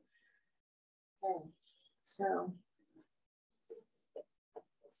so. Okay. So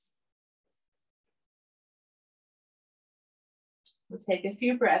we'll take a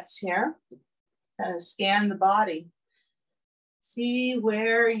few breaths here, kind of scan the body. See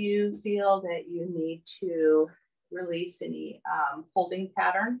where you feel that you need to release any holding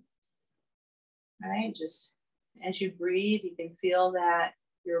pattern. All right, just as you breathe, you can feel that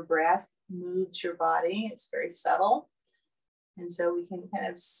your breath moves your body. It's very subtle. And so we can kind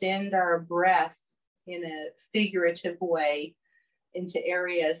of send our breath in a figurative way into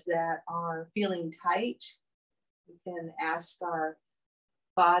areas that are feeling tight. We can ask our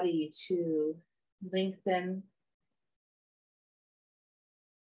body to lengthen.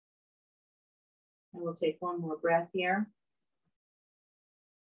 And we'll take one more breath here.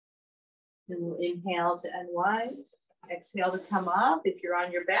 And we'll inhale to unwind. Exhale to come up. If you're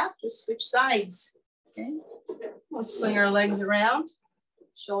on your back, just switch sides. Okay. We'll swing our legs around.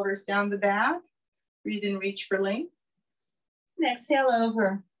 Shoulders down the back. Breathe in, reach for length. And exhale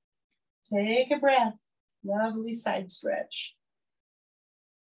over. Take a breath. Lovely side stretch.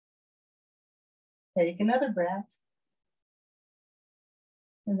 Take another breath.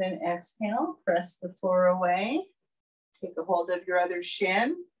 And then exhale, press the floor away. Take a hold of your other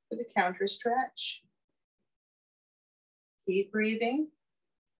shin for the counter stretch. Keep breathing.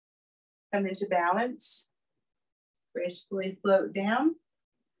 Come into balance. Gracefully float down.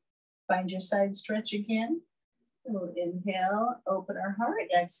 Find your side stretch again. We'll inhale, open our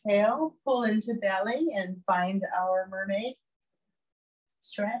heart. Exhale, pull into belly and find our mermaid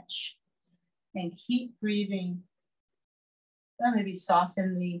stretch. And keep breathing. Then maybe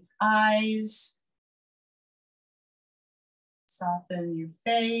soften the eyes. Soften your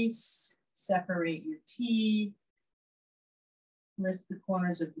face. Separate your teeth. Lift the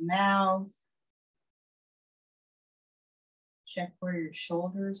corners of the mouth. Check where your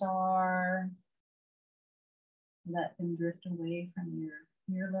shoulders are. Let them drift away from your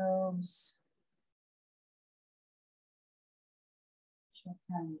earlobes. Check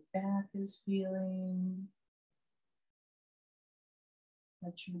how your back is feeling.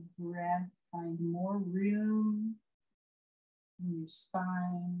 Let your breath find more room in your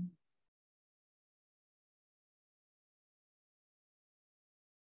spine.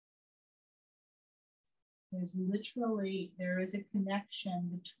 There is a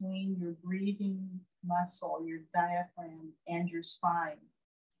connection between your breathing muscle, your diaphragm, and your spine.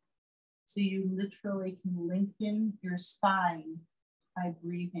 So you literally can lengthen your spine by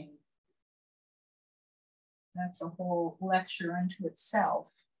breathing. That's a whole lecture unto itself.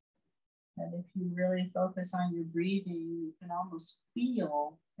 And if you really focus on your breathing, you can almost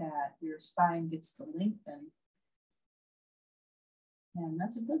feel that your spine gets to lengthen. And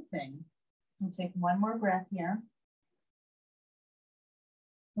that's a good thing. We'll take one more breath here.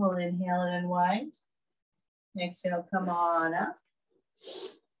 We'll inhale and unwind. Exhale, come on up.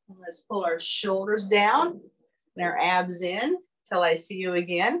 And let's pull our shoulders down and our abs in till I see you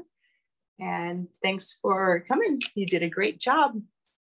again. And thanks for coming. You did a great job.